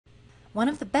One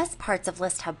of the best parts of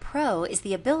ListHub Pro is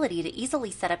the ability to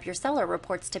easily set up your seller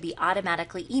reports to be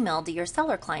automatically emailed to your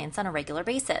seller clients on a regular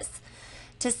basis.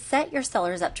 To set your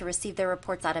sellers up to receive their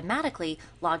reports automatically,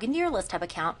 log into your ListHub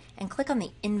account and click on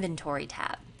the Inventory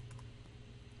tab.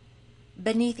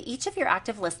 Beneath each of your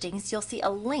active listings, you'll see a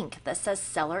link that says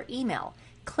Seller Email.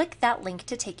 Click that link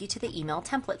to take you to the email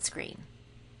template screen.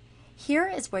 Here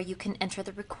is where you can enter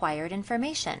the required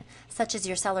information, such as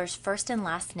your seller's first and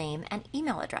last name and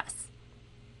email address.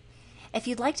 If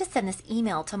you'd like to send this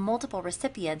email to multiple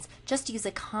recipients, just use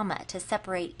a comma to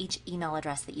separate each email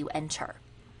address that you enter.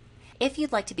 If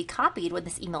you'd like to be copied when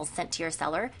this email is sent to your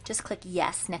seller, just click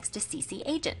Yes next to CC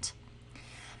Agent.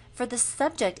 For the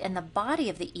subject and the body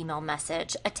of the email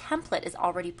message, a template is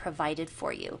already provided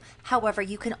for you. However,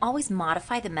 you can always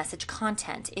modify the message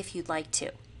content if you'd like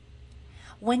to.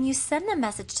 When you send the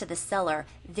message to the seller,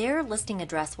 their listing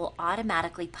address will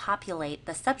automatically populate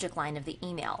the subject line of the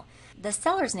email. The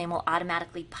seller's name will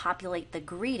automatically populate the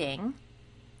greeting,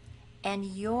 and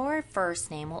your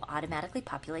first name will automatically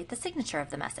populate the signature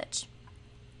of the message.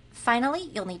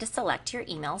 Finally, you'll need to select your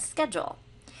email schedule.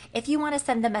 If you want to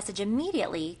send the message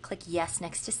immediately, click Yes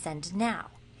next to Send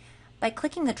Now. By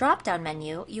clicking the drop-down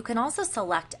menu, you can also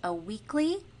select a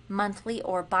weekly, monthly,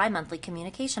 or bi-monthly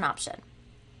communication option.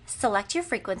 Select your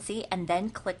frequency and then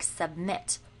click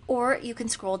Submit, or you can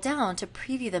scroll down to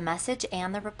preview the message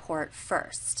and the report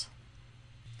first.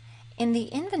 In the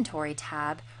Inventory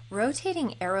tab,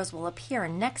 rotating arrows will appear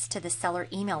next to the seller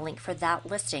email link for that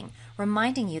listing,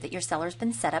 reminding you that your seller's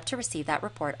been set up to receive that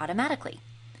report automatically.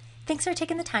 Thanks for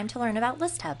taking the time to learn about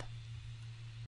ListHub.